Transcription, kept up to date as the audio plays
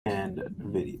and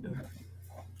video.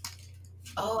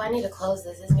 Oh, I need to close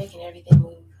this. It's making everything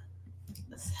move.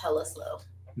 It's hella slow.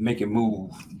 Make it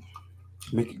move.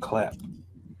 Make it clap.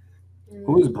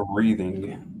 Who is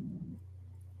breathing?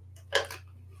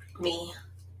 Me.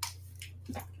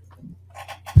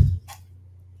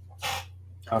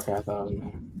 Okay, I thought it was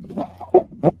me.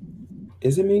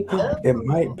 Is it me? Oh, it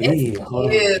might be.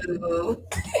 Hold you.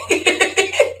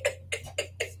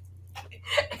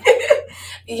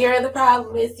 You're the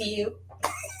problem. It's you.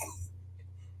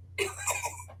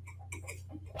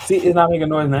 See, it's not making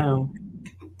noise now.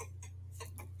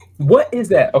 What is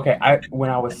that? Okay, when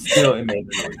I was still in noise.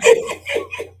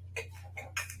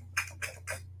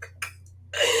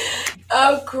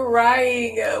 I'm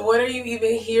crying. What are you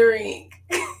even hearing?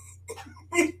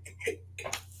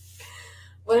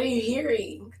 What are you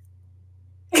hearing?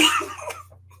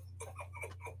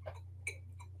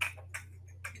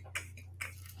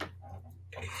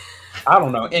 I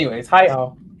don't know. Anyways, hi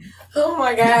y'all. Oh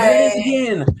my god.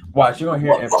 Again. Watch, you're gonna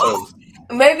hear it in post.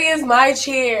 Maybe it's my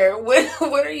chair. What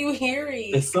are you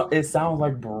hearing? It sounds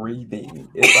like breathing.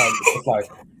 It's like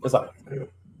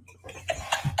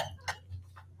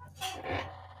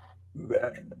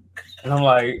and I'm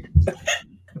like,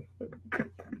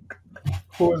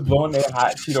 who is blowing their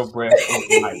hot Cheeto breath on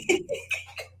the mic?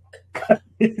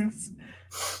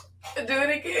 Do it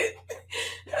again.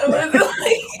 Was it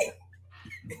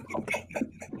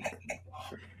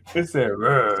it said,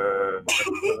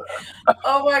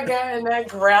 oh my god, and I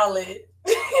growl it.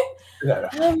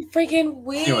 I'm freaking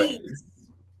weak.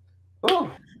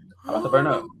 Oh, I'm about to burn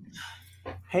up.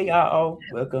 Hey y'all,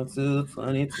 welcome to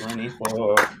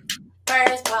 2024.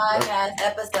 First podcast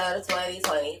episode of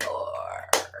 2024.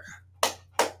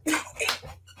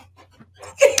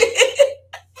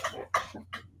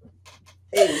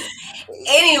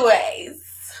 Anyways,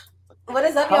 what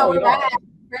is up, y'all? We're back.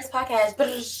 First podcast.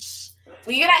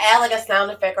 Well, you gotta add like a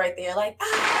sound effect right there, like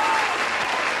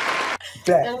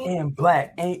Black and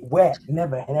black ain't wet,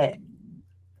 never had.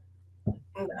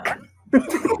 No.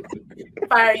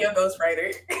 Fire your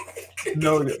ghostwriter.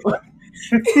 No,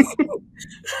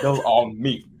 those all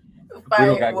me.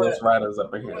 Fire we don't got ghostwriters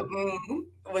up in here.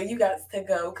 Well, you got to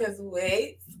go because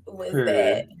what's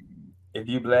that? If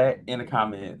you black in the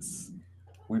comments,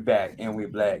 we back and we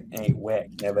black ain't whack,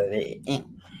 never had.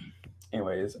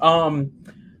 Anyways,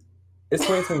 it's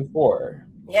 2024.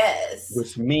 Yes.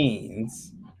 Which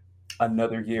means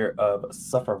another year of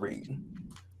suffering.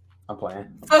 I'm playing.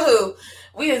 For who?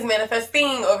 We is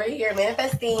manifesting over here.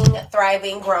 Manifesting,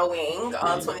 thriving, growing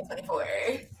on 2024.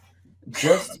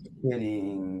 Just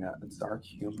kidding. Dark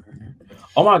humor.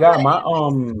 Oh my god, my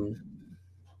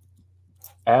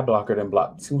ad blocker done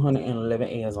blocked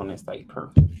 211 ads on this site.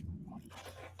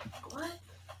 What?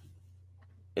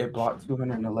 It blocked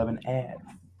 211 ads.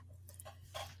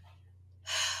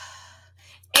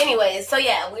 Anyways, so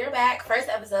yeah, we're back. First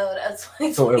episode of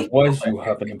 2024. So it was you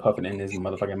huffing and puffing in this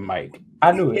motherfucking mic.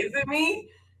 I knew it. Is it me?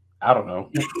 I don't know.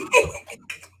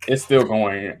 It's still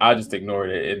going. I just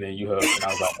ignored it, and then you huffed, and I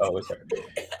was like, "Oh, it's her."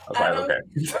 I was like, "Okay."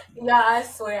 No, I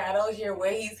swear I don't hear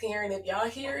what he's hearing. If y'all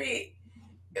hear it,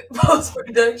 post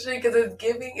production, because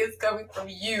it's coming from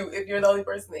you. If you're the only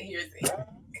person that hears it.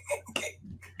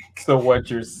 So what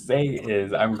you're saying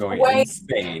is I'm going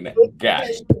insane. Gosh.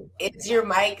 Is your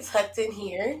mic tucked in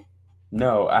here?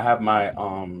 No, I have my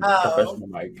professional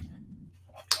mic.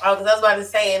 Oh, because I was about to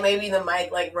say it may be the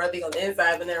mic like rubbing on the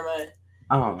inside, but never mind.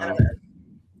 I don't know.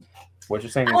 What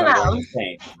you're saying is I'm going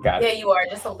insane. Got it. Yeah, you are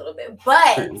just a little bit.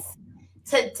 But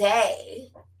today,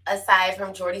 aside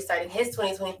from JORDIE starting his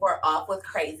 2024 off with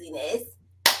craziness,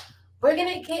 we're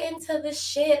gonna get into the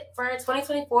shit for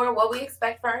 2024, what we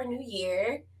expect for our new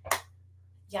year.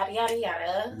 Yada yada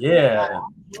yada. Yeah.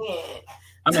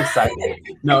 I'm excited.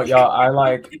 No, y'all,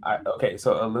 okay,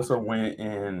 so Alyssa went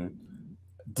and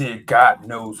did God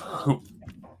knows who.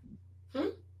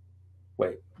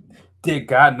 Wait. Did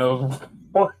God knows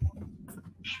what?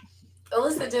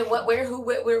 Alyssa did what, where, who,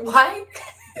 where, why?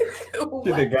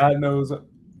 Did God knows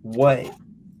what?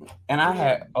 And I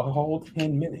had a whole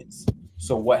 10 minutes.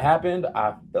 So what happened?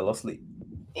 I fell asleep.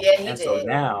 Yeah, he and did. So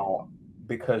now,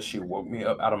 because she woke me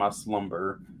up out of my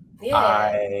slumber, yeah.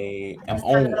 I am it's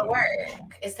time to go to work.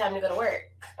 It's time to go to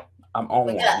work. I'm on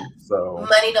one. So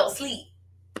money don't sleep.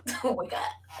 Wake up.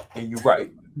 And you're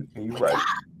right.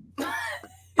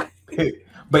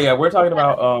 But yeah, we're talking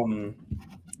about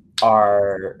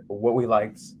what we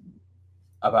liked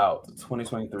about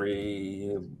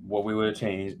 2023, what we would have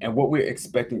changed, and what we're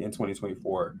expecting in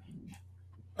 2024.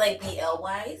 Like BL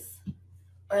wise?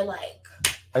 Or like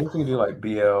I think we can do like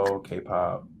BL,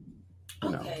 K-pop.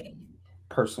 Okay.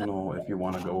 personal if you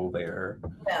want to go there.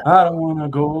 No. I don't want to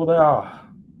go there.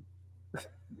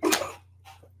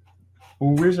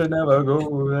 We should never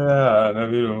go there.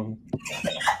 No,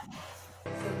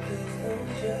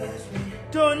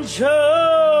 don't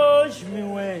judge me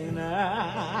when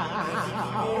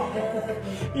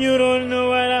you don't know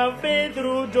what I've been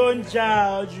through. Don't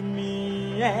judge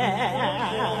me.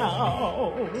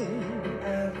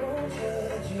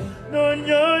 Don't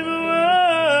judge me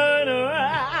when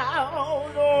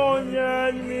don't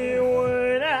judge me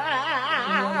when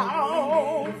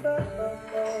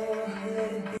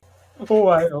oh,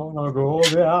 I don't want to go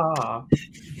there.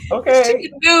 Okay.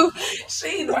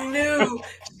 She knew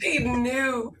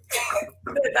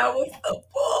that was the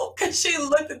bull because she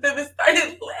looked at them and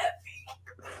started laughing.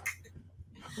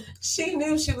 She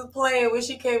knew she was playing when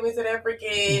she came into that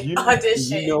freaking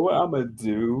audition. You know what I'm gonna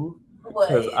do?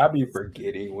 Because I be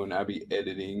forgetting when I be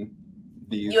editing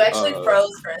these. You actually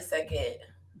froze for a second.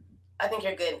 I think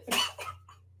you're good.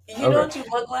 You know what you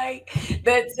look like?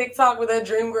 That TikTok with that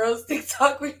Dreamgirls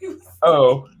TikTok where you.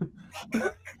 Oh.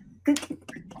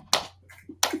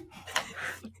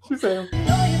 She said.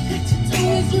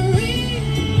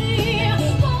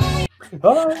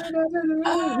 Oh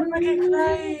my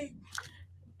God.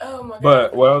 Oh my God.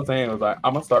 But what I was saying was like,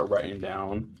 I'm gonna start writing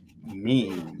down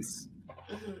memes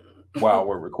while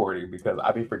we're recording because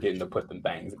I be forgetting to put them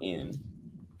things in.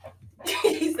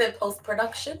 He said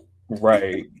post-production.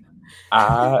 Right.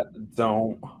 I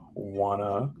don't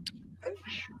wanna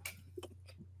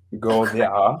go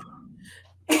there.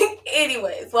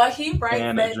 Anyways, while he writes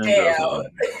that down,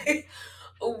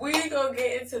 we're gonna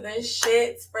get into the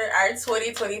shits for our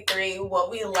 2023, what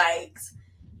we liked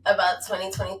about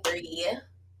 2023.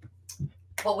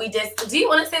 What we do you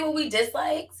want to say what we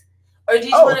disliked? Or do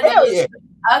you want to go? Yeah.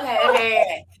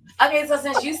 Okay, so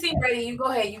since you seem ready, you go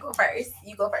ahead. You go first.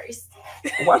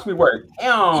 Watch me work.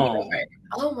 Oh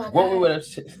my God. What we would have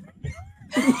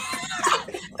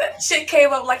That shit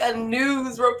came up like a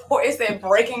news report. It said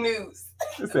breaking news.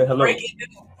 It said hello.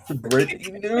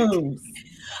 Breaking news.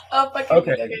 Oh,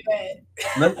 okay.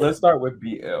 Let's start with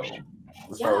BL.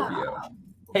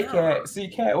 Hey, Kat. See,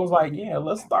 Kat was like, yeah,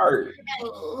 let's start.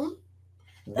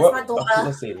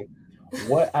 Let's see.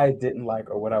 What I didn't like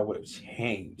or what I would have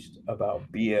changed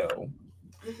about BL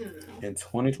in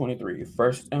 2023,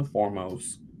 first and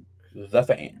foremost, the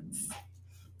fans.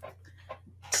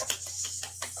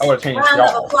 I would have changed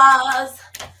y'all. Applause.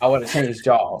 I would have changed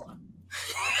y'all.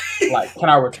 Like, can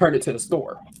I return it to the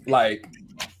store? Like,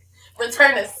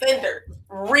 return to sender.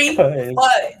 Refund.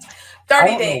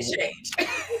 30-day exchange.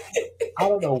 I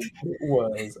don't know what it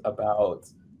was about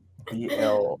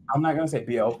BL. I'm not gonna say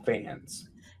BL fans.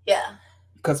 Yeah.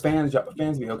 Because fans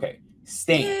be okay.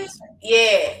 Stans.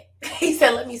 Yeah. He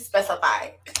said, let me specify.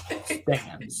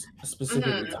 Stans,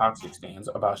 specifically toxic stans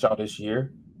about y'all this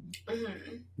year.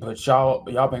 But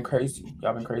y'all been crazy.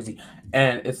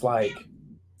 And it's like,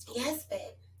 yes, babe.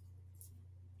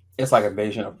 It's like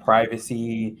invasion of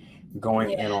privacy, going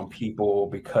in on people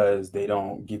because they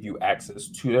don't give you access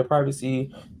to their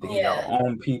privacy. They get their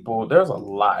own people. There's a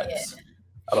lot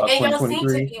about 2023. And y'all seem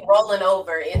to be rolling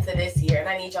over into this year, and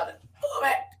I need y'all to go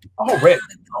back. Already.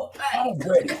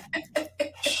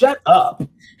 Shut up.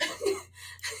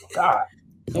 God.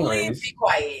 Please be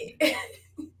quiet.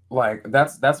 Like,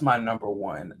 that's my number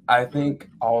one. I think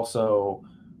also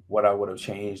what I would have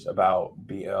changed about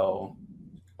BL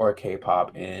or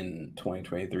K-pop in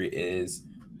 2023 is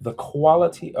the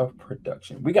quality of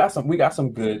production. We got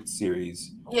some good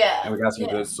series. Yeah. And we got some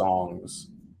good songs.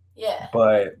 Yeah.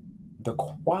 But the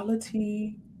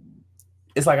quality,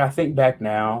 it's like I think back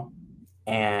now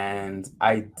and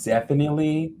I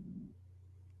definitely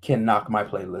can knock my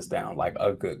playlist down like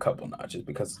a good couple notches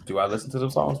because do I listen to the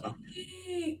songs now?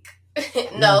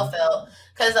 No, Phil.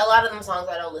 Because a lot of them songs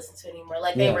I don't listen to anymore.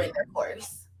 Like they rate their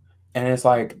course. And it's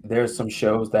like there's some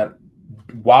shows that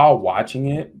while watching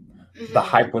it, the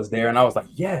hype was there, and I was like,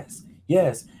 yes.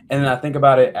 And then I think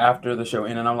about it after the show,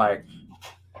 and I'm like,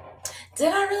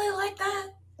 did I really like that?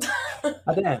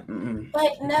 I didn't.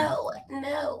 Like no.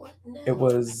 It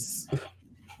was.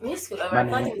 Me scoot over. I'm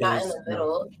like not in the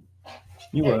middle.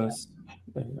 You was.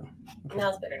 There you go. Now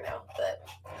it's better now, but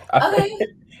okay.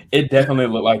 It definitely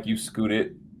looked like you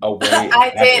scooted away.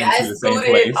 I did. I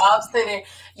scooted off center.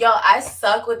 Yo, I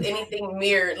suck with anything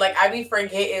mirrored. Like I be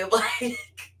forgetting. Like,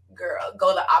 girl,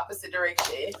 go the opposite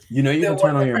direction. You know, you can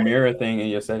turn on your mirror thing in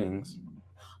your settings.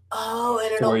 Oh,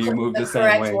 and it'll put the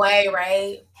correct way,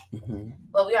 right?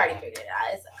 Well, we already figured it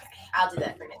out. It's okay. I'll do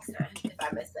that for next time if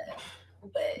I mess up.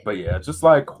 But yeah, just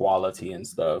like quality and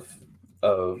stuff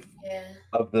of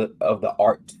the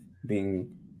art being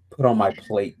put on my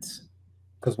plate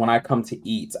Because when I come to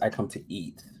eat, I come to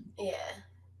eat. Yeah.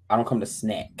 I don't come to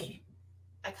snack.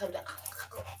 I come to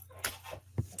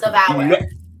devour.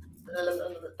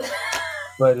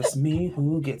 But it's me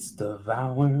who gets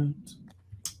devoured.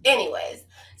 Anyways,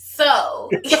 so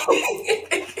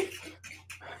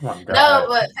Oh, no,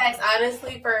 but facts,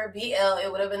 honestly, for BL,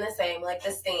 it would have been the same, like the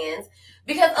stands,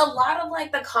 because a lot of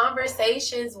like the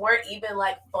conversations weren't even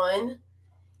like fun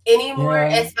anymore,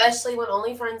 especially when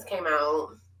OnlyFriends came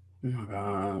out. Oh my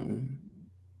god.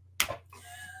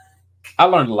 I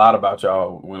learned a lot about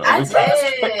y'all when I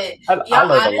did.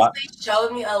 Y'all honestly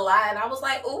showed me a lot, and I was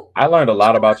like, "Ooh." I learned a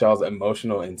lot about y'all's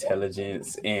emotional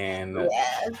intelligence, and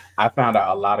I found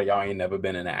out a lot of y'all ain't never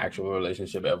been in an actual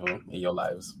relationship ever in your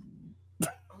lives.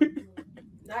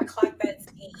 Not clock that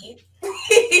tea.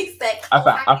 He said,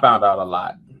 I found out a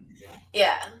lot.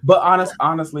 Yeah. But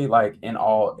honestly, like in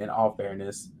all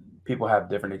fairness, people have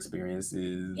different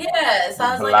experiences. Yeah, so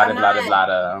I was like, I'm not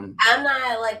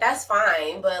like, that's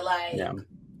fine, but like,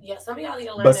 yeah, some of y'all need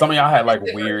to learn. But some of y'all had like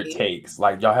weird takes.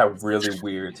 Like y'all have really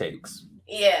weird takes.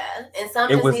 Yeah, and some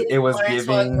it was giving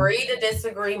to agree to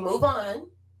disagree, move on.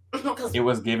 It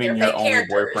was giving your only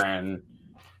boyfriend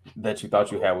that you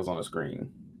thought you had was on the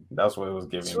screen. That's what it was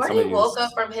giving. Jordy woke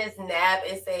up from his nap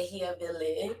and said he a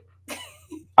villain.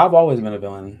 I've always been a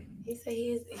villain. He said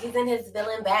he's in his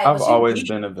villain bag. I've always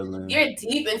been a villain. You're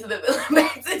deep into the villain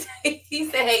bag today. He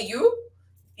said, "Hey, you?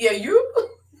 Yeah, you."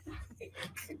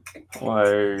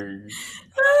 Like,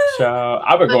 child,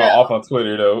 I've been going off on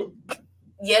Twitter though.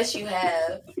 Yes, you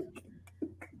have.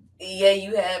 Yeah,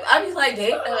 you have. I'm just like,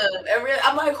 damn.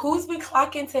 I'm like, who's been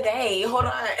clocking today? Hold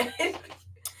on. Can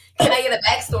I get a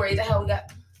backstory to how we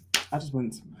got? I just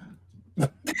went.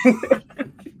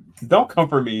 Don't come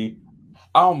for me.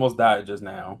 I almost died just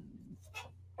now.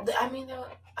 I mean,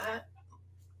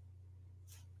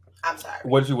 I'm sorry.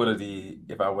 What you would have did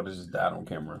if I would have just died on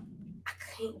camera? I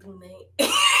can't do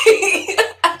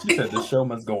that. She said the show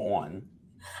must go on.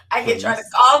 I can try to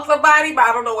call somebody, but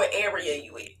I don't know what area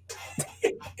you in.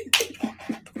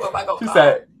 What am I gonna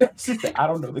call? She said, I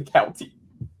don't know the county.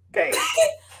 Okay.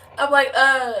 I'm like,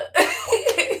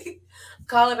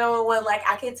 calling 911, like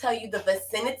I can tell you the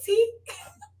vicinity,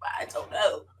 but I don't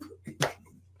know.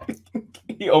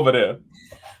 He over there.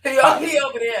 He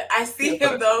over there. I see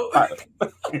him though.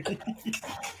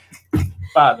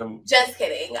 Just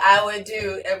kidding. I would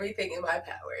do everything in my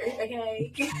power.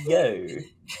 Okay. Yeah.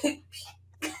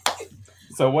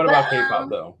 So what about K-pop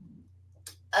though?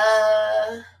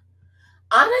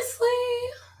 Honestly,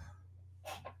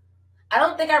 I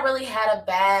don't think I really had a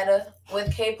bad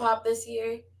with K-pop this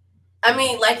year. I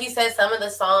mean, like you said, some of the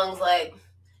songs like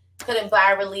couldn't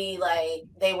virally, like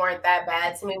they weren't that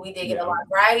bad to me. We did get a lot of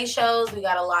variety shows. We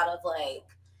got a lot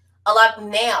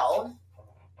now.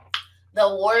 The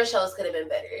award shows could have been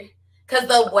better because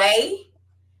the Way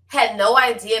had no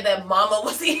idea that Mama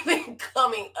was even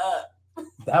coming up.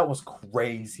 That was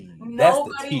crazy.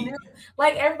 Nobody knew.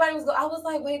 Like everybody was. I was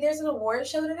like, wait, there's an award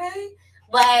show today.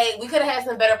 Like we could have had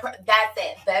some better.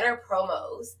 Better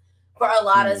promos for a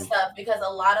lot of stuff because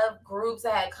a lot of groups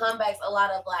that had comebacks. A lot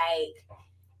of like,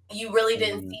 you really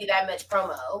didn't see that much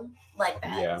promo like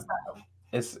that. Yeah,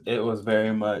 so. It was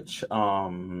very much a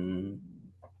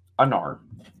nar.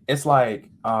 It's like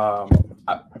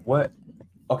what?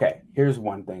 Okay, here's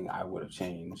one thing I would have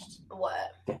changed.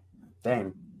 What?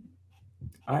 Dang.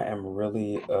 I am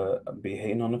really be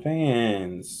hating on the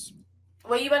fans.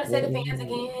 What you about to say the fans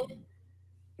again?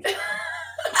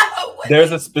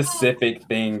 There's a specific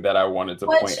thing that I wanted to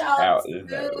point out. He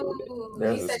said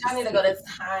y'all need to go to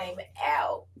time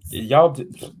out. Y'all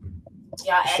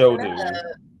show do.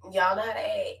 Y'all know how to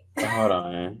act. Hold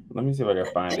on. Let me see if I can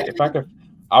find it. If I could,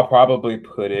 I'll probably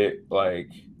put it like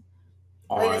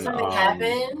on. Wait, did something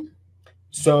happen?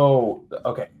 So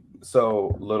okay.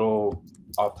 So little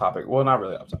off topic. Well, not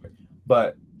really off topic,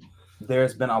 but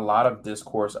there's been a lot of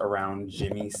discourse around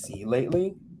Jimmy C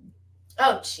lately.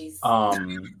 Oh, jeez.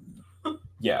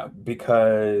 Yeah,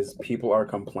 because people are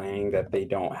complaining that they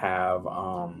don't have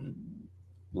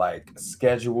like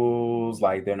schedules,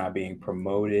 like they're not being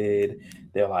promoted.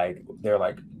 They're like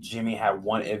Jimmy had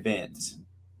one event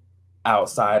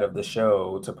outside of the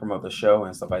show to promote the show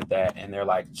and stuff like that, and they're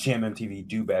like, Jim MTV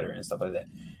do better and stuff like that.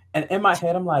 And in my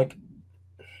head, I'm like,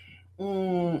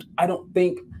 I don't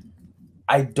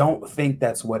think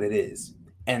that's what it is.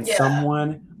 And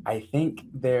someone, I think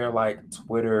their like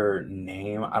Twitter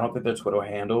name, I don't think their Twitter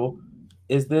handle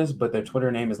is this, but their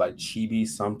Twitter name is like Chibi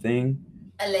something.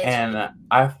 Allegedly. And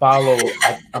I follow,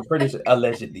 I'm pretty sure,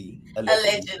 allegedly. I'm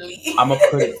gonna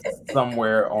put it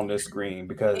somewhere on this screen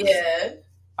because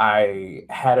I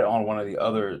had it on one of the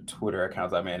other Twitter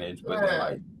accounts I manage, but then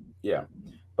like,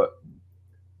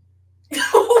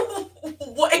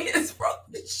 What is wrong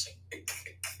with you?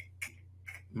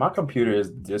 My computer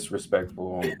is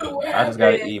disrespectful. I just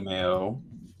got an email.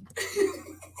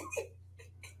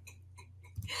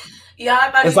 Yeah,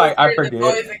 I thought it's you like was I hearing forget. the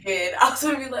noise again. I was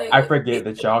gonna be like, I forget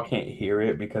that y'all can't hear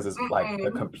it because it's like a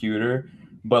computer,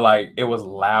 but like it was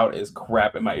loud as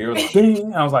crap in my ear. It was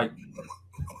ding. I was like,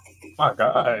 my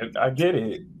God, I get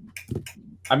it.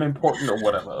 I'm important or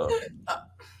whatever.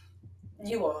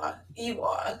 You are.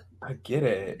 I get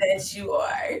it. Yes, you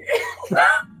are.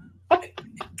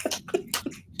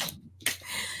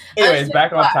 Anyways,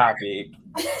 back on topic.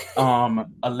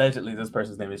 Allegedly this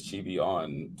person's name is Chibi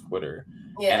on Twitter.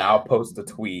 Yeah. And I'll post a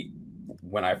tweet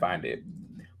when I find it.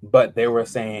 But they were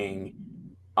saying,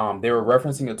 they were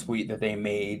referencing a tweet that they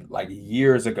made like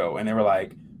years ago, and they were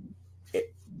like,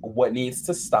 what needs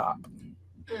to stop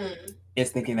is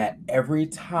thinking that every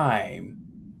time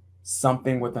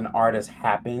something with an artist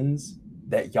happens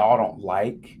that y'all don't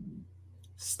like,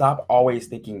 stop always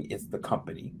thinking it's the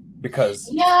company. Because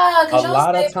a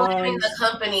lot of times the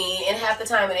company, and half the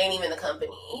time it ain't even the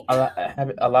company. A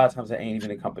lot of times it ain't even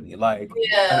the company. Like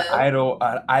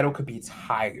an idol could be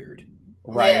tired,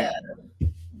 right? Yeah.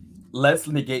 Let's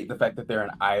negate the fact that they're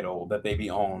an idol, that they be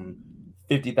on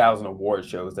 50,000 award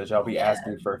shows, that y'all be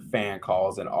asking for fan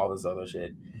calls and all this other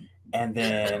shit. And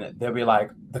then they'll be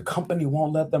like, the company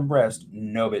won't let them rest.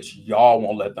 No, bitch, y'all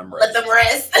won't let them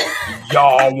rest.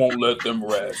 Y'all won't let them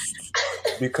rest.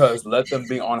 Because let them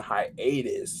be on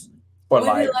hiatus for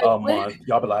like a month.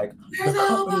 Y'all be like, the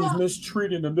company's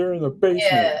mistreating them. They're in the basement.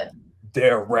 Yeah.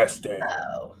 They're resting.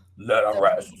 Oh, let them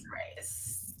rest.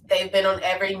 They've been on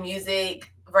every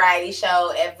music variety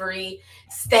show, every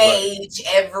stage,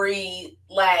 every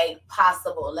like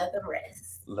possible. Let them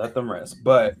rest. Let them rest.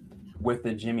 But with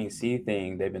the Jimmy C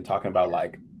thing, they've been talking about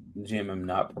like GMM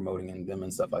not promoting them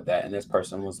and stuff like that. And this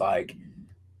person was like,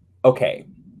 okay,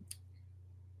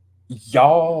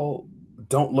 y'all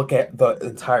don't look at the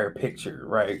entire picture,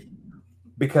 right?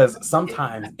 Because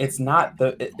sometimes it's not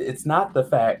the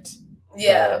fact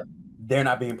that they're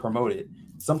not being promoted.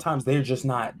 Sometimes they're just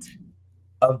not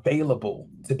available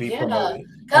to be promoted.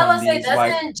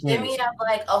 Doesn't Jimmy have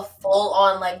like a full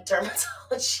on like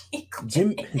dermatology?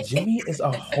 Jimmy is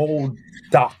a whole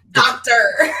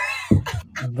doctor.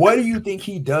 What do you think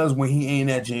he does when he ain't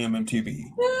at GMMTV?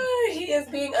 He is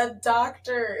being a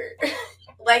doctor.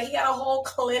 Like he had a whole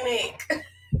clinic.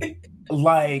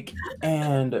 Like,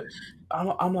 and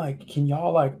I'm like, can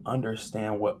y'all like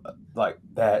understand what like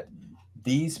that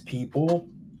these people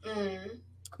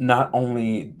not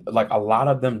only like a lot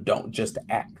of them don't just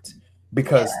act,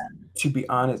 because to be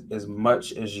honest, as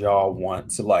much as y'all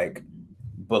want to like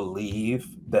believe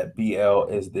that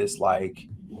BL is this like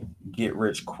get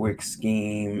rich quick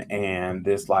scheme and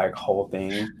this like whole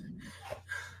thing,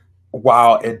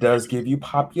 while it does give you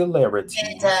popularity,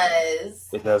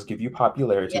 it does give you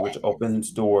popularity, which opens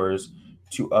doors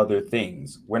to other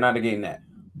things. We're not negating that,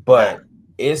 but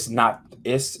it's not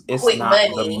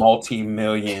the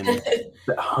multi-million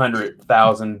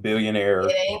 100,000 billionaire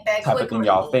type of thing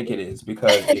y'all think it is.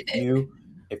 Because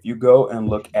if you go and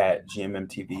look at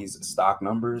GMMTV's stock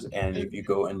numbers, and if you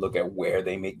go and look at where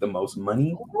they make the most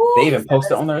money, they even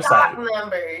post it on their site.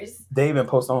 They even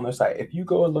post it on their site. If you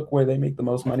go and look where they make the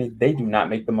most money, they do not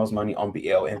make the most money on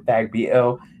BL. In fact,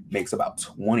 BL makes about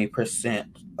 20%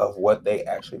 of what they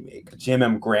actually make.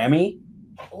 GMM Grammy,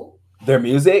 their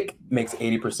music makes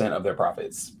 80% of their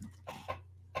profits.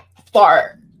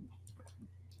 Sorry,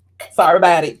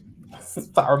 buddy.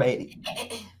 Sorry, baby.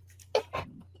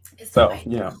 So,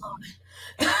 you know.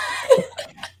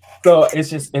 So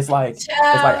it's like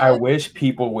I wish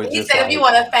people would just. If you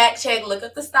want to fact check, look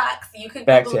up the stocks. You could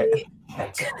fact check.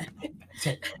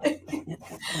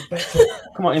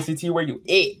 Come on, NCT, where you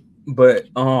at? But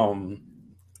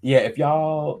yeah,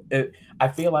 I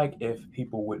feel like if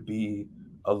people would be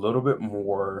a little bit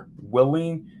more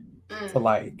willing to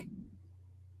like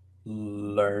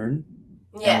learn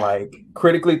and like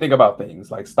critically think about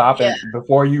things, like stop and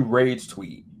before you rage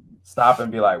tweet, stop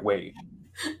and be like, wait,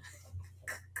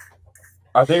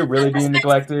 are they really being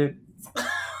neglected?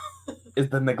 Is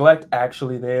the neglect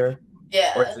actually there?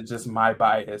 Yeah. Or is it just my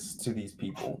bias to these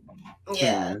people?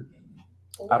 Yeah.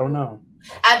 I don't know.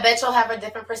 I bet you'll have a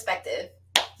different perspective.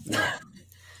 Yeah.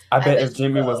 I bet if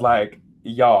Jimmy was like,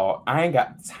 y'all, I ain't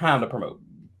got time to promote.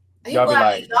 Y'all be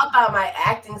like, y'all thought my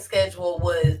acting schedule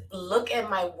was, look at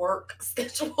my work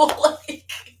schedule.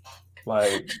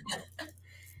 like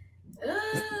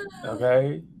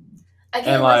okay.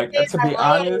 Again, and like to be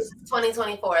honest,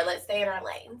 2024, let's stay in our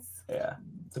lanes. Yeah.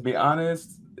 To be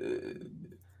honest,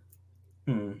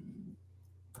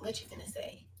 what you gonna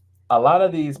say? A lot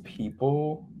of these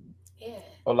people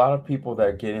a lot of people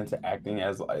that get into acting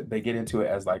as like they get into it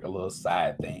as like a little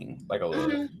side thing, like a little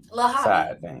little hobby.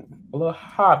 side thing, a little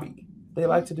hobby. They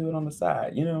like to do it on the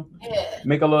side, you know, Yeah.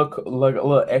 make a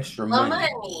little extra Little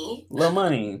money, little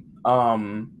money.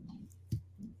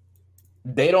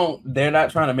 They're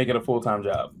not trying to make it a full-time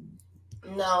job.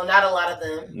 No, not a lot of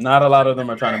them. Not a lot of them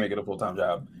are trying to make it a full-time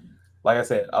job. Like I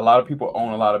said, a lot of people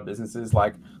own a lot of businesses.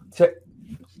 Like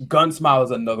Gunsmile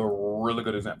is another really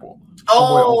good example.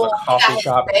 Oh, owns a coffee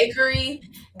shop, bakery,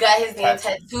 got his damn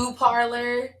tattoo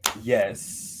parlor.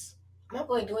 Yes, my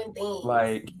boy doing things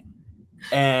like,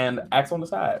 and acts on the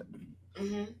side.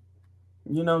 Mm-hmm.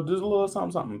 You know, just a little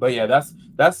something. But yeah, that's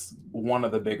one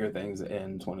of the bigger things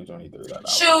in 2023.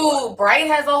 Shoot, Bright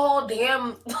has a whole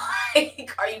damn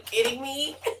like. Are you kidding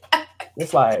me?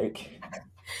 It's like,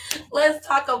 let's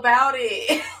talk about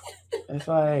it. It's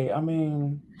like, I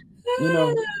mean, you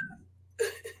know,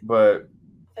 but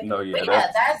no, yeah, but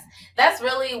yeah, that's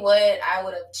really what I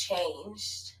would have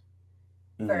changed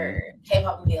for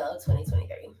K-pop and BL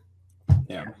 2023.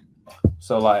 Yeah.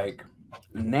 So like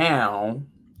now,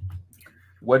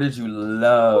 what did you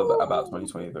love about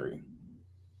 2023?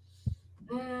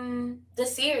 The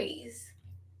series.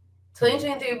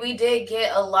 2023, we did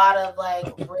get a lot of like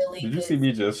really. Did you see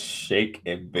me just shake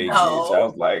and bake? No. I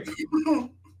was like,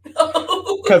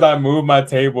 because I moved my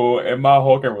table and my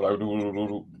whole camera was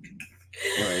like.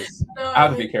 Anyways, I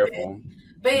have to be careful.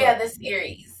 But yeah, the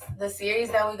series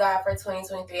that we got for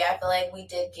 2023, I feel like we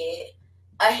did get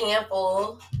a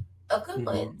handful of good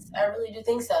ones. I really do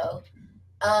think so.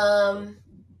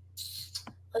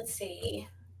 Let's see.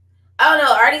 I don't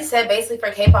know. I already said basically for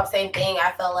K-pop, same thing.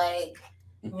 I felt like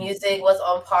music was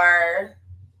on par.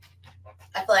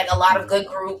 I feel like a lot of good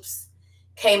groups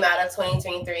came out of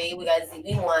 2023. We got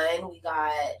ZB1. We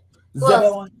got who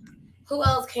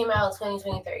else came out in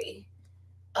 2023?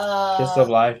 Kiss of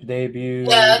Life debut.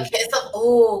 Yeah, Kiss of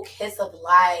Life.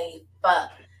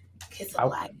 Kiss of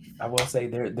Life. I will say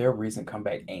their recent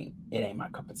comeback ain't my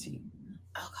cup of tea.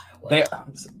 Okay, well, they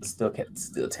still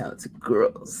talented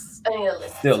girls. I need to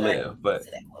listen. Still live, but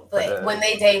when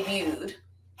they debuted,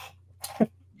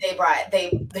 we got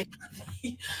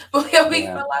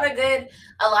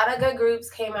a lot of good groups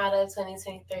came out of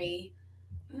 2023.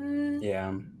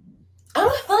 Yeah. I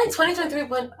don't feel like 2023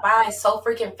 went by so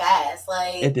freaking fast.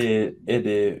 Like it did.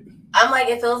 I'm like,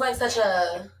 it feels like such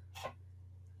a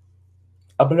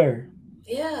blur.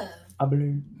 Yeah. A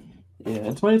blur. Yeah.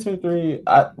 In 2023,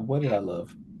 what did I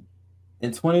love?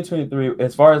 In 2023,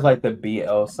 as far as like the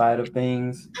BL side of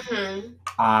things,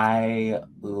 I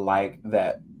like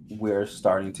that we're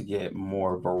starting to get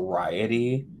more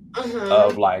variety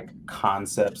of like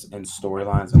concepts and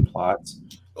storylines and plots.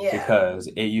 Yeah. Because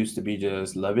it used to be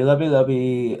just lovey,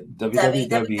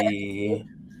 WWW,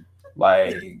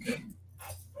 like,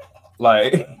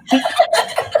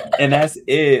 and that's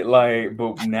it. Like,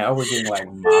 but now we're getting like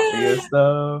mafia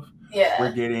stuff. Yeah.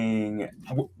 We're getting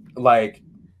like,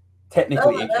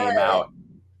 technically it came out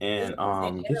and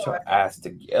get your ass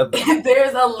together.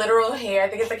 There's a literal hair. I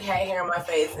think it's a cat hair on my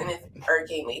face, and it's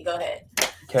irking me. Go ahead.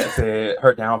 Kat said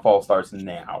her downfall starts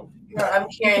now. No, I'm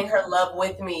carrying her love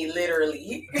with me,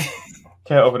 literally.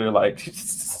 Kat over there like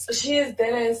she is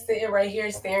dead and sitting right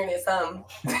here staring at something.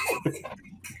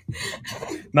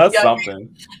 Not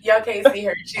something. Y'all can't see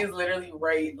her. She's literally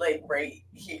right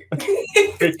here.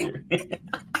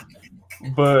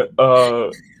 But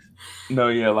no,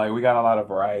 yeah, like we got a lot of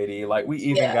variety. Like we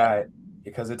even got,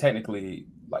 because it technically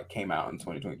like came out in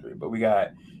 2023, but we got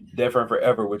Dead Friend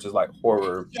Forever, which is like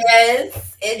horror.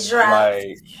 Yes, it dropped.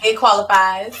 Like, it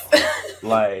qualifies.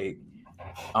 Like,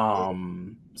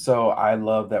 so I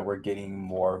love that we're getting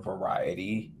more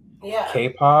variety. Yeah.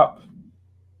 K-pop.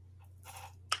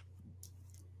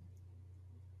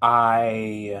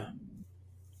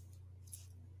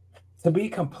 To be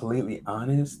completely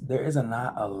honest, there is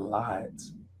not a lot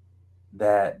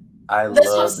that I love. That's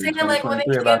what I'm saying. Like when it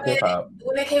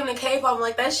came to K-pop, I'm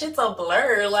like, that shit's a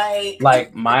blur.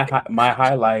 Like my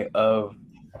highlight for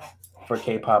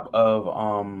K-pop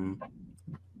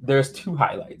there's two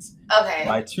highlights. Okay.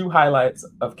 My two highlights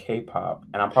of K-pop,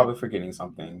 and I'm probably forgetting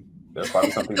something. There's probably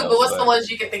something else. But what's the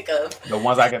ones you can think of? The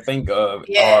ones I can think of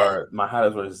are my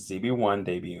highlights were ZB1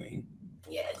 debuting.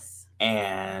 Yes.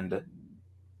 And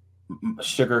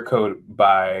Sugarcoat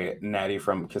by Natty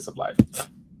from Kiss of Life.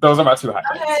 Those are my two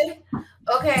highlights.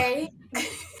 Okay.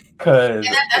 Because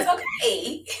that's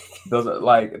okay. Those are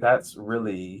like, that's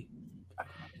really.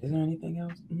 Is there anything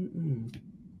else?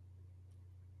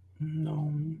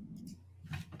 No.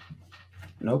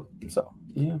 Nope. So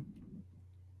yeah,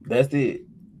 that's it.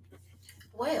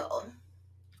 Well.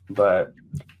 But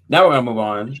now we're gonna move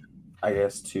on, I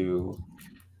guess, to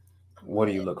what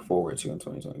do you look forward to in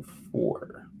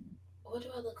 2024? What do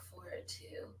I look forward to?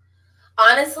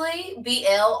 Honestly,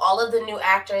 BL, all of the new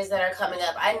actors that are coming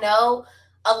up. I know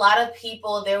a lot of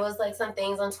people, there was like some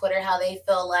things on Twitter how they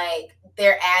feel like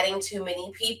they're adding too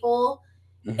many people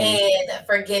and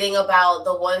forgetting about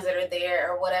the ones that are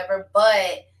there or whatever.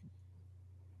 But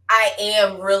I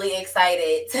am really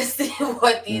excited to see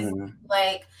what these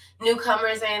like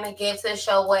newcomers are going to give to the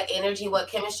show, what energy, what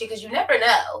chemistry, because you never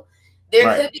know.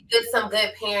 There could be some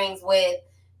good pairings with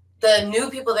the new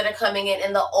people that are coming in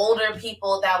and the older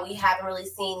people that we haven't really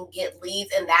seen get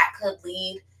leads, and that could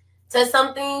lead to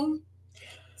something.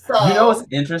 So you know what's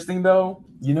interesting though?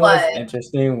 You know what's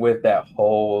interesting with that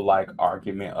whole like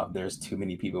argument of there's too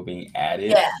many people being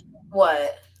added? Yeah.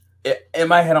 What? In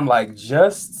my head, I'm like,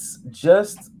 just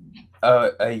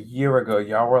a year ago,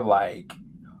 y'all were like,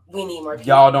 we need more people.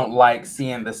 Y'all don't like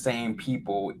seeing the same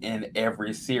people in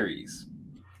every series.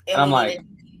 And I'm like,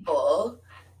 people.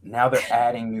 Now they're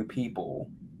adding new people.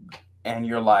 And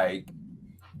you're like,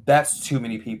 that's too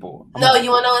many people. No, you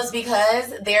want to know it's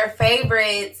because their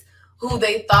favorites who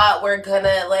they thought were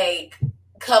gonna like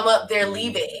come up, they're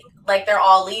leaving. Like they're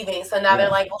all leaving. So now they're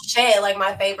like, well, shit, like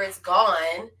my favorite's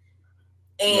gone.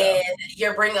 And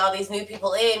you're bringing all these new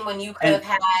people in when you could have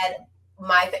had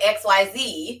my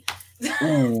XYZ.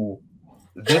 Ooh,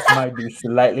 this might be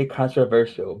slightly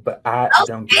controversial, but I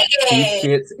don't get two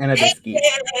shits in a biscuit.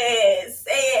 Say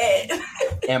it.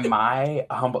 And my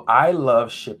humble, I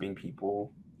love shipping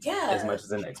people as much as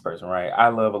the next person, right? I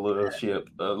love a little ship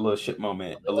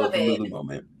moment, a little Lulu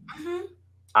moment.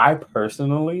 I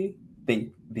personally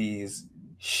think these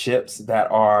ships that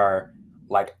are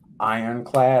like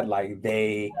ironclad, like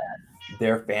their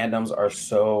fandoms are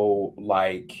so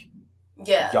like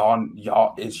y'all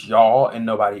it's y'all and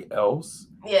nobody else.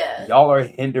 Y'all are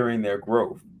hindering their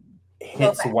growth,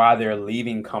 hence why they're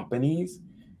leaving companies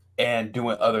and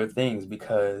doing other things,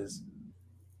 because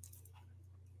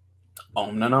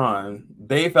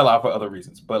they fell out for other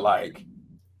reasons, but like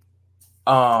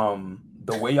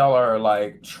the way y'all are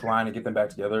like trying to get them back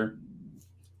together,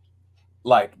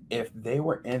 like if they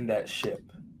were in that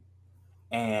ship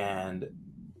and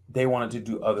they wanted to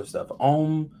do other stuff,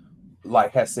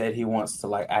 like has said he wants to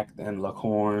like act in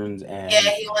Lacorns and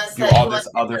he wants do all this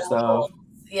other stuff.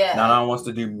 Nana wants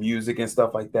to do music and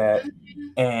stuff like that.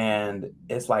 And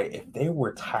it's like if they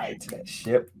were tied to that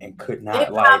ship and could not, they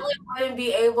probably wouldn't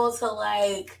be able to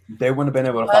like. They wouldn't have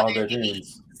been able to follow their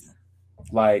dreams.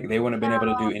 Like they wouldn't have been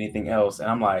able to do anything else. And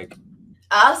I'm like,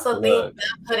 I also think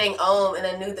them putting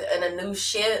in a new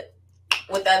ship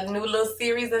with that new little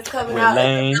series that's coming out.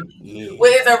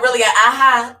 It's a really an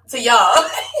aha to y'all.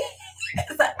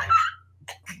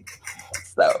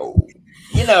 So,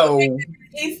 you know,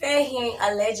 he said he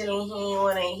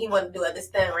want to do other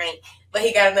stuff, right? But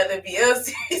he got another BL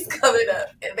series coming up,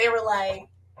 and they were like,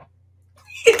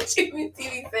 Jimmy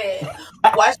TV said,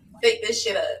 "Watch me take this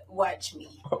shit up. Watch me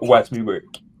work.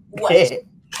 Watch."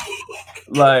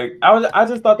 Like I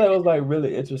just thought that was like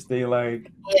really interesting. Like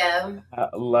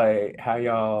like how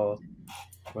y'all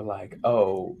were like,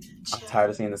 oh, I'm tired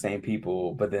of seeing the same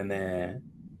people, but then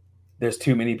there's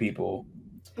too many people.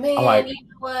 Man, I'm like, you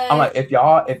know what? I'm like, if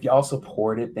y'all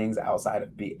supported things outside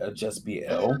of just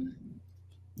BL,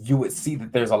 you would see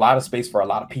that there's a lot of space for a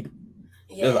lot of people.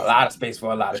 There's a lot of space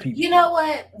for a lot of people. You know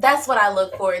what? That's what I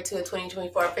look forward to in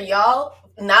 2024 for y'all.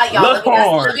 Not y'all.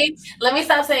 Let me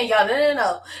stop saying y'all.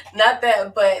 No. Not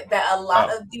that, but that a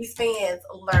lot of these fans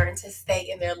learn to stay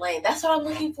in their lane. That's what I'm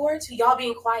looking forward to. Y'all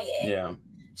being quiet. Yeah.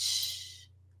 Shh.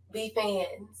 Be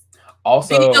fans.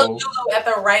 Also, be at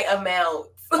the right amount.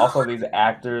 Also, these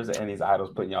actors and these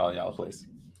idols putting y'all in y'all's place.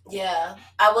 Yeah.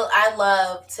 I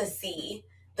love to see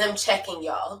them checking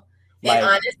y'all. Like, and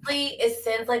honestly, it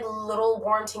sends like little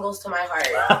warm tingles to my heart.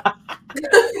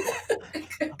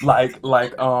 like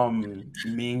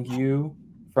Mingyu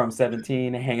from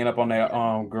 17 hanging up on that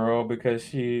girl because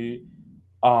she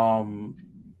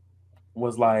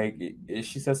was like,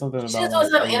 she said something about, she was doing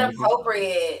something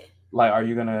inappropriate. Like, are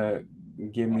you gonna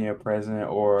give me a present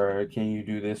or can you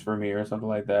do this for me or something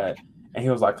like that? And he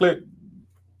was like, click.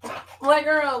 Like,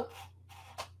 girl.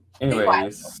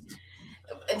 Anyways,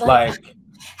 like.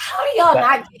 How do y'all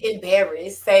not get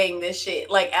embarrassed saying this shit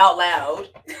like out loud?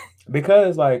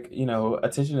 Because like, you know,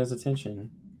 attention is attention.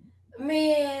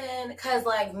 Man, because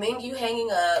like Mingyu hanging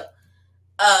up,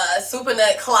 Super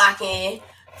Nut clocking,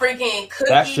 freaking Cookie.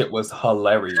 That shit was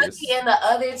hilarious. Cookie and the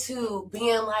other two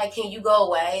being like, can you go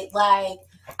away? Like,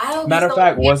 I don't. Matter of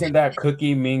fact, wasn't that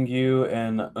Cookie, Mingyu,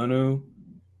 and Unu?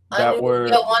 That were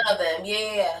one of them.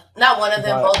 Yeah. Not one of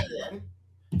them, both of them.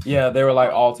 Yeah, they were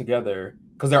like all together.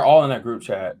 Because they're all in that group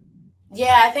chat.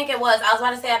 Yeah, I think it was. I was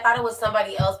about to say I thought it was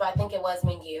somebody else, but I think it was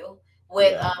Mingyu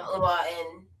with Unwa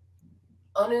and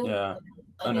Onu. Yeah.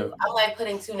 Onu. I'm like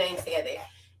putting two names together.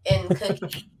 And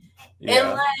Cookie. Yeah. And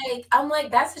like I'm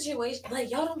like that situation,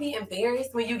 like y'all don't be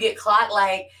embarrassed when you get clocked.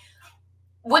 Like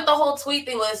with the whole tweet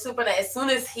thing was super nice. As soon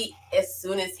as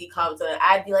he comes on,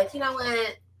 I'd be like, you know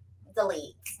what?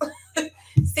 Delete.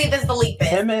 See this delete this.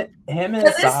 Him and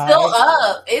because it's still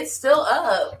up. It's still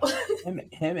up.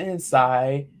 him and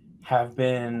Psy have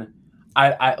been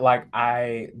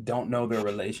I don't know their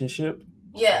relationship.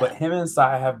 Yeah. But him and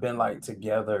Psy have been like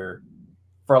together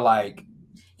for like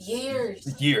years.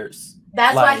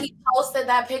 That's like, why he posted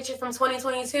that picture from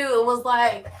 2022 and was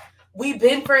like, we've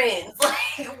been friends.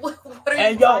 Like, what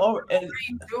are you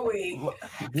doing?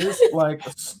 This like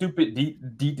stupid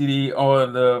DTD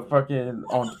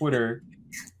on Twitter,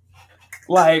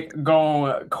 like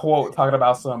going quote talking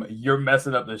about some you're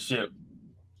messing up the ship,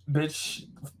 bitch.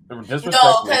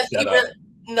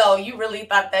 No, you really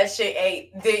thought that shit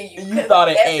ate, didn't you? You thought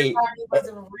it ate.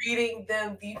 Everybody was reading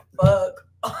them the fuck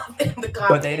off in the comments.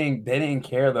 But they didn't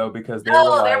care though because they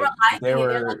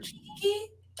were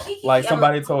like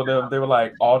somebody told them, they were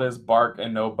like all this bark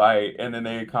and no bite, and then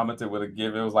they commented with a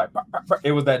give. It was like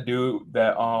it was that dude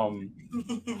that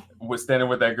was standing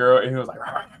with that girl and he was like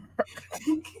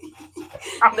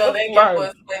no, that give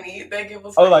was funny. That give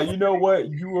was funny. I was like, you know what?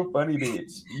 You were funny,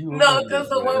 bitch. No, because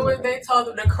the one where they told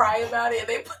them to cry about it,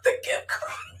 they put the gift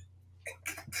cry.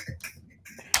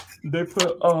 They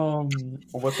put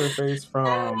what's her face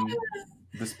from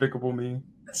Despicable Me?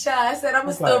 Shy, I said I'm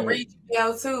gonna still read you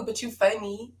down too, but you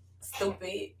funny,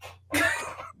 stupid.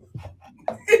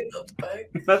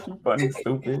 That's funny,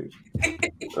 stupid.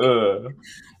 No,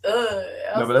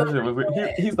 but that shit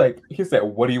was. He said,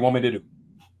 "What do you want me to do?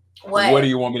 What do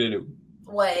you want me to do?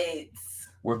 What?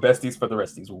 We're besties for the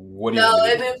resties. What do you want me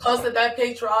to do?" And then posted that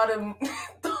picture all them.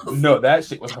 No, that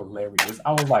shit was hilarious.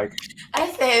 I was like,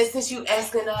 I said, since you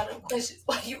asking all them questions,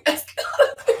 why you asking all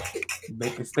them questions?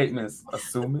 Making statements,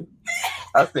 assuming.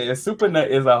 I said, Super Nut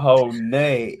is a whole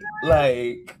nut.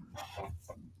 Like.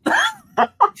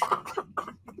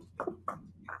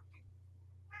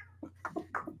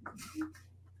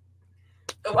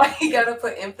 Why you gotta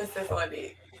put emphasis on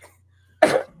it?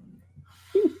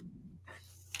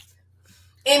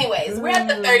 Anyways, we're at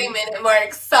the 30-minute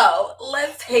mark, so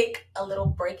let's take a little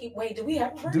break. Wait, do we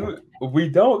have a break? Dude, we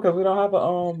don't, because we don't have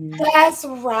a That's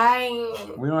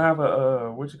right. We don't have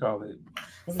a what you call it?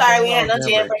 Sorry, we had no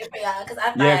jam break for y'all, because I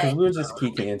thought. Yeah, because we were just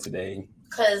kicking in today.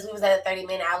 Because we was at a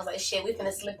 30-minute. I was like, shit, we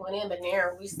finna slip one in, but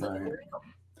now we slipping in.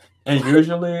 And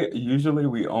usually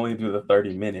we only do the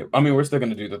 30-minute. I mean, we're still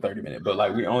gonna do the 30-minute, but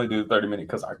like we only do the 30-minute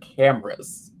because our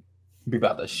cameras be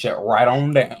about to shut right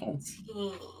on down.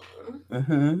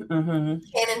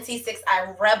 Canon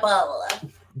T6i Rebel.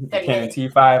 Canon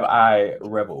T5i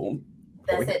Rebel.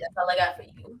 That's it. That's all I got for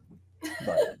you.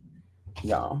 But,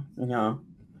 yeah.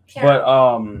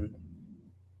 But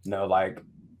no, like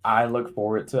I look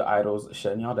forward to Idols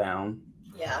shutting y'all down.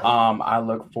 Yeah. I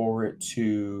look forward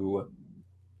to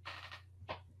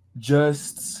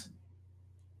just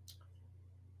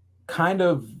kind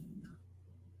of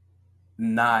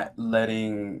not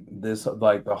letting this,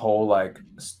 like the whole like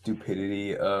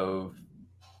stupidity of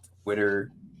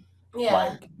Twitter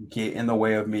like get in the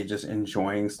way of me just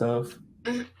enjoying stuff.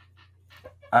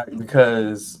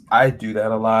 Because I do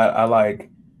that a lot. I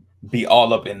be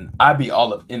all up in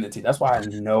the tea. That's why I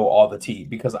know all the tea,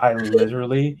 because I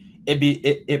literally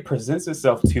it presents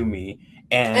itself to me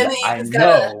and I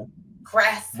know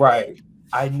right.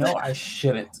 I know I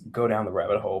shouldn't go down the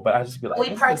rabbit hole, but I just be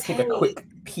like, let's take a quick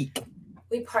peek.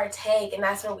 We partake, and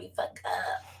that's when we fuck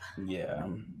up. Yeah.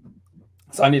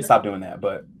 So I need to stop doing that,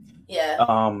 but yeah.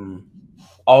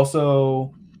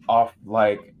 Also off,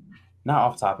 like, not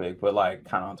off topic, but like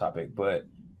kind of on topic, but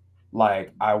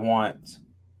like I want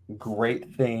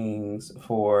great things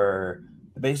for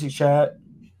the basic chat.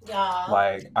 Yeah.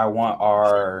 Like I want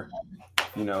our,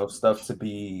 stuff to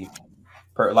be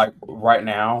like right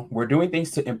now we're doing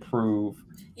things to improve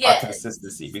our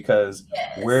consistency, because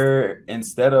we're,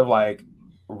 instead of like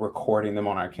recording them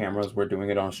on our cameras, we're doing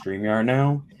it on StreamYard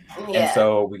now. And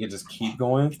so we can just keep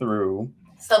going through.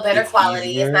 So better quality.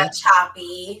 Easier. It's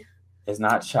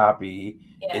not choppy.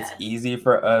 Yeah. It's easy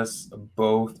for us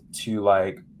both to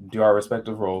like do our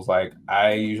respective roles. Like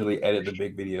I usually edit the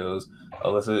big videos.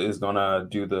 Alyssa is gonna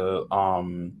do the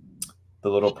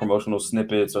little promotional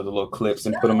snippets or the little clips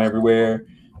and put them everywhere.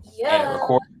 Yeah. And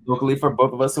record locally for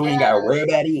both of us, so we ain't got to worry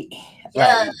about it.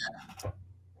 Yeah.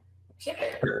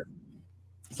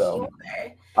 So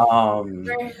Which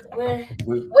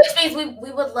means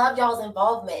we would love y'all's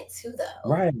involvement too, though.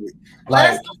 Right.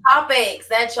 Let us know topics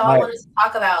that y'all want us to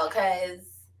talk about, because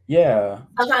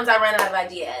sometimes I run out of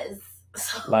ideas.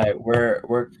 So. Like we're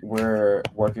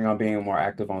working on being more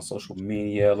active on social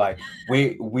media. Like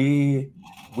we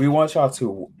want y'all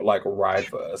to like ride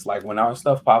for us. Like when our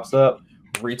stuff pops up,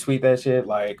 retweet that shit.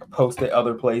 Like post it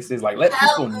other places. Like let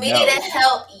people know. Help me to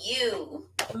help you.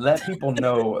 Let people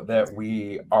know that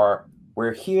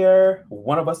we're here.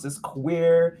 One of us is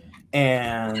queer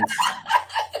and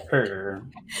her.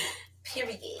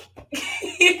 Period.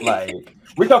 Like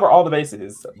we cover all the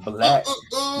bases. Black.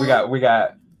 We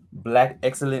got Black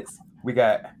excellence. We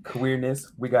got queerness.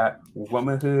 We got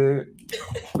womanhood.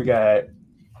 We got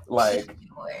like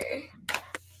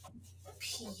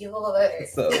pure.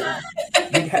 So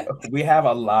we have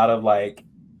a lot of like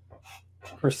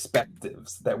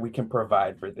perspectives that we can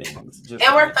provide for things.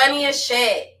 And we're funny as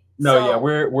shit. No, so, yeah,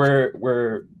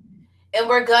 we're and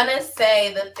we're gonna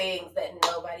say the things that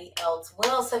nobody else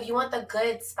will. So if you want the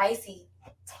good, spicy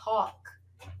talk,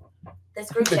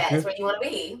 this group chat is where you want to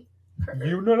be.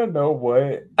 You don't know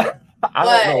what? I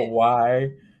don't know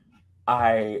why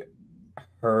I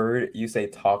heard you say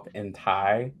talk in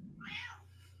Thai.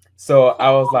 So I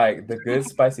was like, the good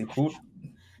spicy poop.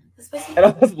 And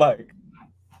I was like,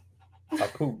 a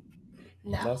poop.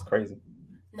 No. That's crazy.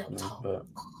 No, talk. But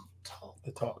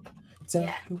the talk.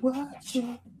 Yeah.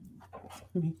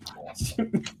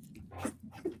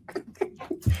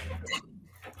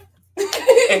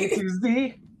 A to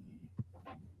Z.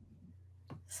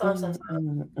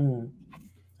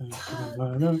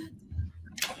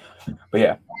 But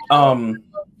yeah.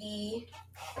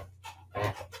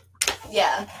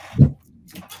 Yeah.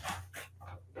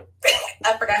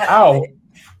 I forgot how to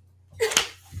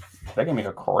that can make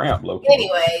a cramp, low key.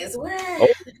 Anyways,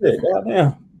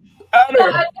 goddamn.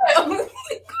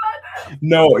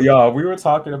 No, y'all, we were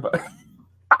talking about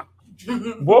we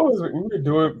were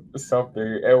doing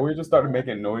something and we just started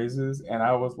making noises and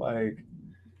I was like,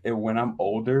 when I'm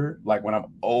older, like when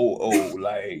I'm old,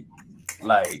 like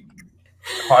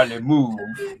hardly move.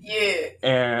 Yeah.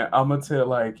 And I'm gonna tell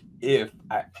like if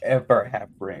I ever have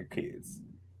grandkids.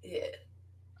 Yeah.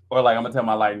 Or like I'm gonna tell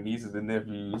my like nieces and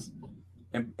nephews.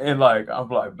 And like I'm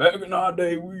like, back in our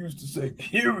day we used to say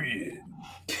period.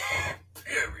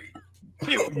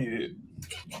 Period.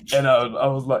 And I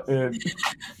was like, and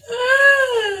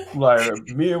like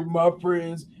me and my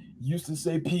friends used to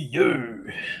say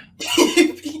Pierre.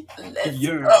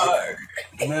 Pierre.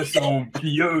 Let's on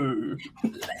Pierre.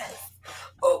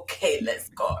 Okay, let's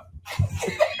go.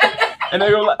 And they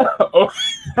go like, oh.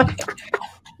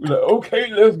 Like,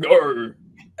 okay, let's go.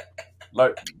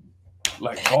 Like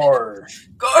gar.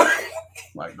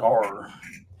 Like gar.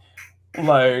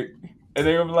 Like, and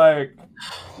they were like,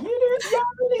 y'all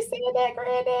really said that,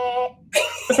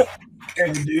 Granddad?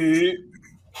 And did.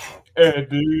 And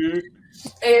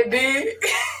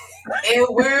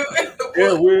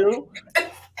will.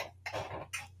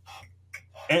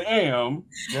 And am.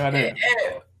 Goddamn.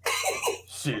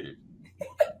 Shit.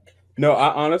 No,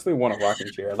 I honestly want a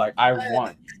rocking chair. Like,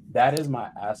 that is my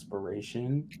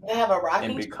aspiration. To have a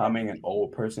rocking in becoming an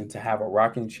old person, to have a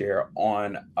rocking chair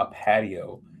on a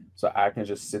patio. So I can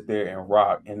just sit there and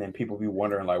rock, and then people be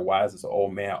wondering, like, why is this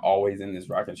old man always in this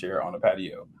rocking chair on the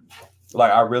patio?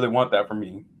 Like, I really want that for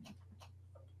me.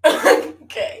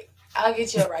 Okay, I'll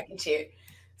get you a rocking chair.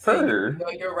 So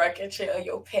your rocking chair on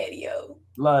your patio.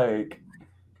 Like,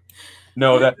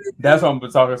 no, that's what I'm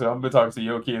been talking to. I'm been talking to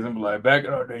your kids and be like, back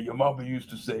in our day, your mama used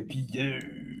to say Pierre.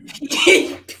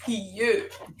 Pierre.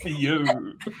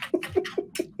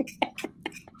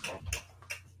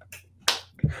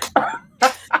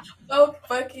 Oh,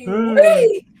 fucking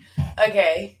wait.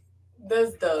 Okay.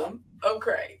 That's dumb. I'm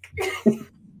crying.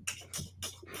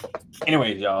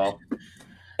 Anyways, y'all,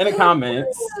 in the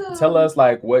comments, tell us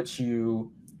like what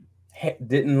you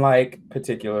didn't like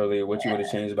particularly, what you would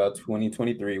have changed about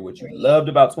 2023, what you loved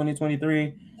about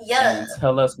 2023. Yeah. And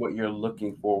tell us what you're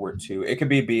looking forward to. It could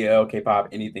be BL, K-pop,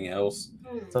 anything else.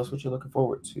 Tell us what you're looking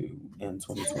forward to in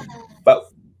 2024.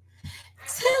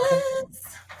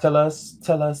 Tell us.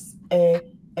 Tell us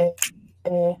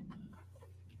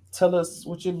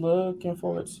what you're looking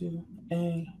forward to.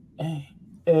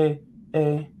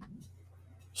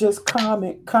 Just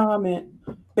comment.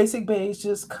 Basic Bass,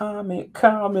 just comment.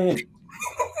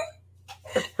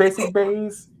 Basic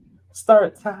Bass,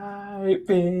 start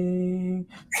typing.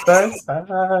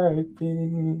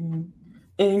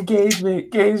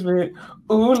 Engagement.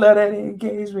 Ooh, love that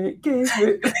engagement.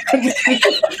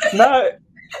 Not.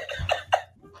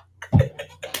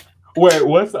 Wait,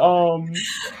 what's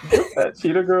that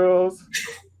Cheetah Girls?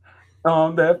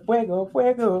 On the fuego,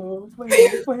 fuego,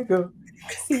 fuego, fuego,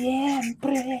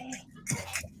 siempre.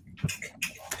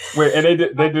 Wait, and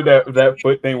they do that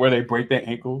foot thing where they break their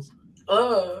ankles.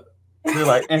 They're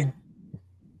like,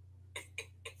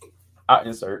 I'll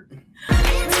insert. Wait,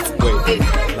 let me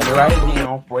write it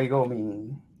down. Fuego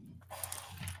mean.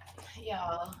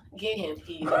 Y'all, get him,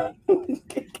 Peter.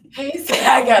 He said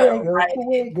I gotta write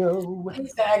it. He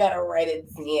said I gotta write it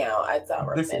down. I don't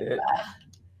remember.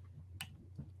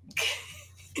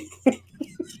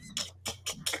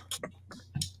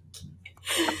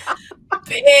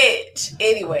 Bitch.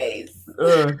 Anyways.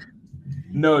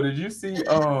 No, did you see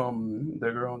the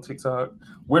girl on TikTok?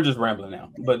 We're just rambling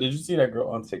now. But did you see that girl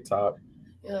on TikTok?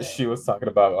 Yeah. She was talking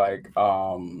about like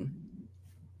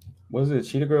was it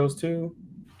Cheetah Girls 2?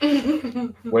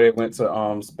 Where they went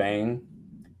to Spain.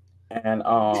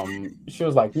 And she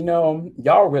was like,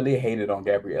 y'all really hated on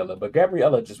Gabriella, but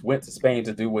Gabriella just went to Spain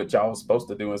to do what y'all was supposed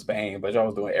to do in Spain, but y'all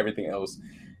was doing everything else.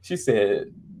 She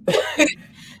said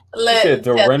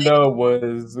Dorinda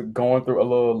was going through a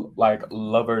little like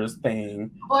lovers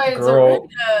thing. Boy, girl,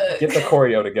 Dorinda. Get the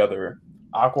choreo together.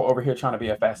 Aqua over here trying to be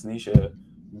a fashionista.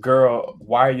 Girl,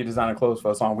 why are you designing clothes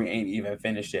for a song we ain't even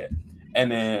finished yet?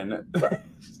 And then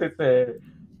she said,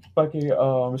 fucking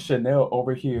Chanel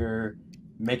over here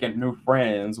making new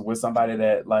friends with somebody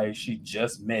that like she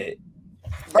just met.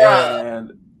 Bruh.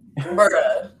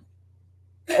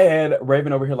 And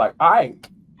Raven over here like, I'm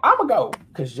gonna go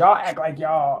because y'all act like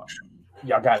y'all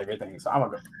got everything, so I'm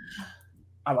gonna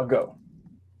go.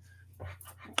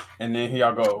 And then here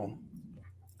y'all go,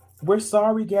 we're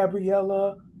sorry,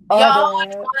 Gabriella. Y'all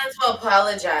wanted to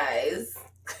apologize.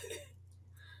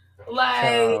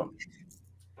 Like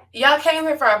y'all came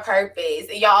here for a purpose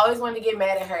and y'all always wanted to get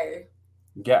mad at her.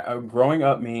 Growing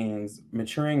up means,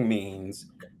 maturing means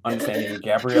understanding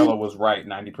Gabriella was right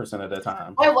 90% of the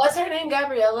time. Wait, what's her name?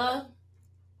 Gabriella?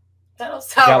 That don't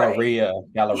sound Galleria.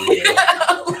 right. Galleria.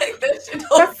 Like, that shit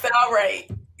don't sound right.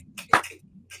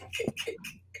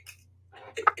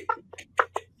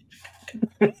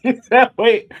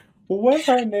 Wait, what's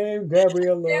her name?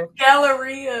 Gabriella.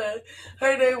 Galleria.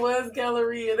 Her name was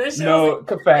Galleria. That shit no,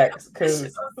 facts.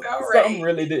 Because something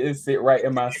really didn't sit right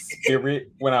in my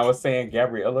spirit when I was saying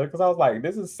Gabriella. Because I was like,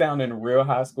 this is sounding real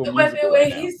High School Musical. But then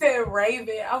when he said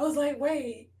Raven, I was like,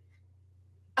 wait.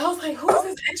 I was like, who's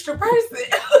this extra person?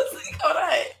 I was like, hold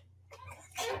on.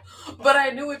 But I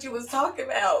knew what you was talking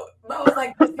about. But I was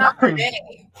like, that's not her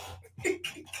name.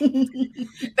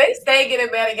 They stay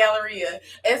getting mad at Galleria,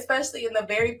 especially in the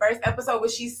very first episode where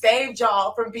she saved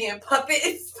y'all from being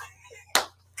puppets.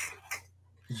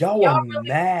 Y'all were really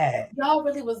mad. Y'all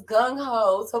really was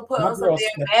gung-ho to put on some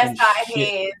damn mascot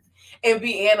heads and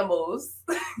be animals.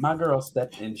 My girl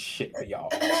stepped in shit for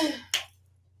y'all.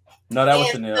 No, that was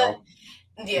Chanel.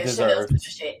 Yeah, Chanel stepped in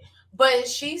shit. But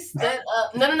she stood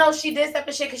up. No. She did step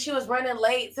in shit because she was running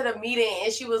late to the meeting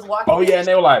and she was walking. Oh, yeah, and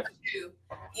they were like...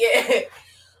 Yeah.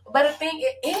 But the thing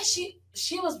is,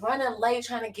 she was running late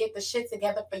trying to get the shit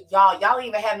together for y'all. Y'all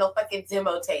even had no fucking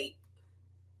demo tape.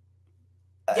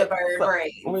 Your bird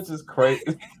brain. Which is crazy.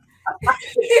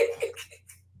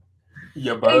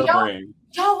 Your bird brain.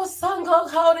 Y'all was so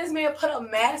gung-ho. This man put a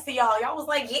mask to y'all. Y'all was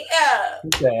like, yeah. He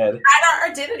said, hide our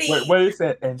identity. Wait, what he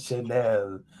said? And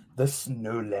Chanel, the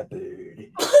snow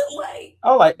leopard. Like,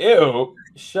 I was like, ew.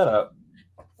 Shut up.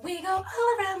 We go all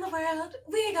around the world.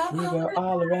 We go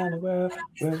all around the world.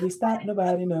 Where we stop,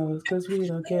 nobody knows. Because we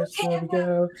don't catch where we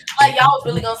go. Like, y'all was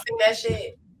really going to sing that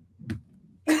shit.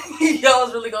 Y'all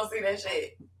was really going to sing that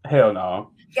shit. Hell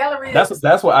no. Galleria.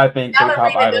 That's what I think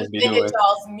K-pop idols be doing.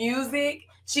 Y'all's music.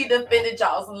 She defended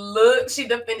y'all's look. She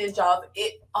defended y'all's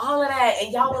all of that.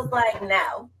 And y'all was like,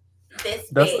 no.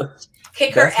 This bitch.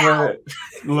 Kick her out.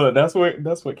 Look, that's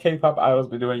what K-pop idols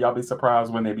be doing. Y'all be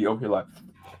surprised when they be over here like,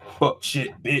 fuck shit,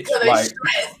 bitch. So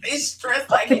they stressed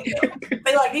like hell.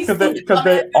 They like these because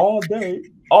they all day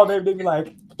they be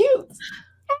like, cute.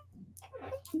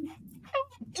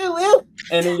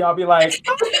 And then y'all be like,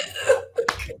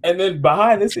 and then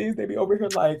behind the scenes they be over here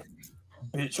like,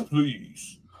 bitch,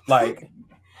 please. Like,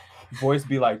 voice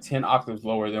be like 10 octaves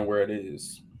lower than where it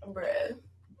is. Bruh.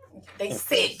 They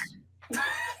sick.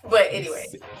 But anyway,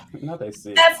 not they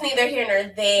sick. That's neither here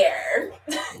nor there.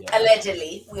 Yeah.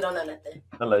 Allegedly, we don't know nothing.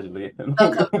 Allegedly,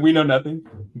 we know nothing,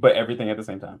 but everything at the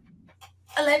same time.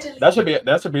 Allegedly, that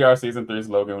should be our season 3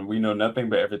 slogan. We know nothing,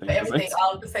 but everything. But everything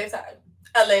all at the same time.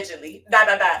 Allegedly,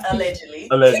 allegedly.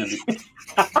 Allegedly.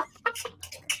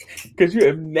 Could you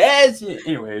imagine?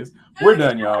 Anyways, we're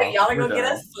done, y'all. Y'all are gonna get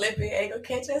us slipping. Ain't gonna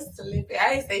catch us slipping.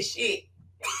 I ain't say shit.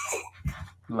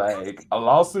 Like a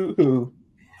lawsuit, who?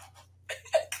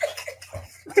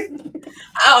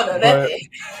 I don't know nothing.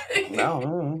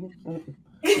 No.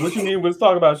 What you mean? Let's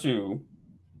talk about you.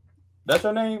 That's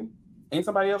your name? Ain't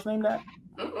somebody else named that?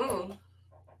 Mm-mm.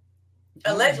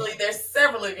 Allegedly, there's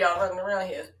several of y'all running around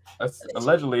here.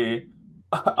 Allegedly,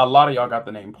 a lot of y'all got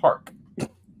the name Park.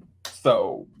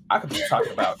 So I could be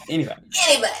talking about anybody.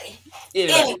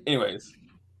 Anyways,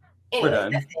 we're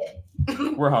done. That's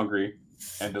it. We're hungry.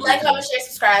 And like, comment, share,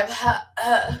 subscribe.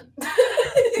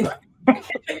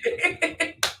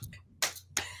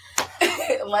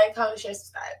 Like, comment, share,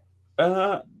 subscribe.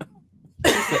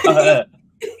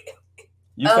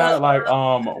 You sounded like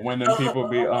when them people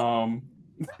be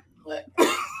What?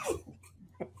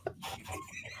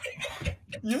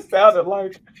 You sounded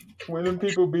like when them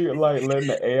people be like letting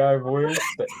the AI voice,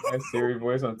 the AI Siri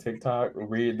voice on TikTok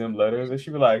read them letters, and she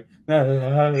be like,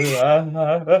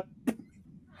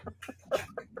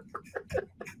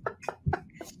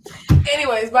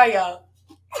 anyways, bye y'all.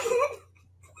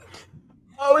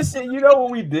 Oh shit, you know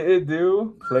what we did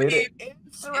do? Play the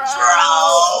intro.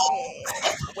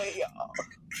 Wait, y'all.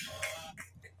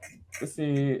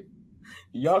 See,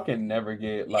 y'all can never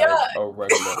get like a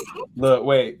regular. Look,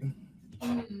 wait.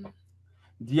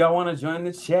 Do y'all want to join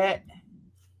the chat?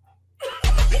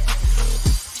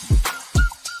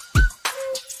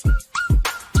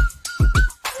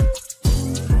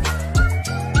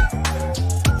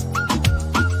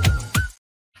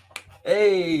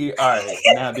 Hey, all right.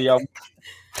 Now, do y'all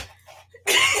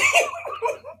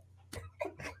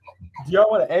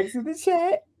want to exit the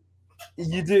chat?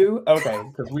 You do? Okay,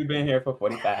 because we've been here for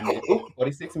 45 minutes.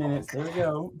 46 minutes. There we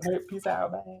go. Peace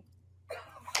out. Bye.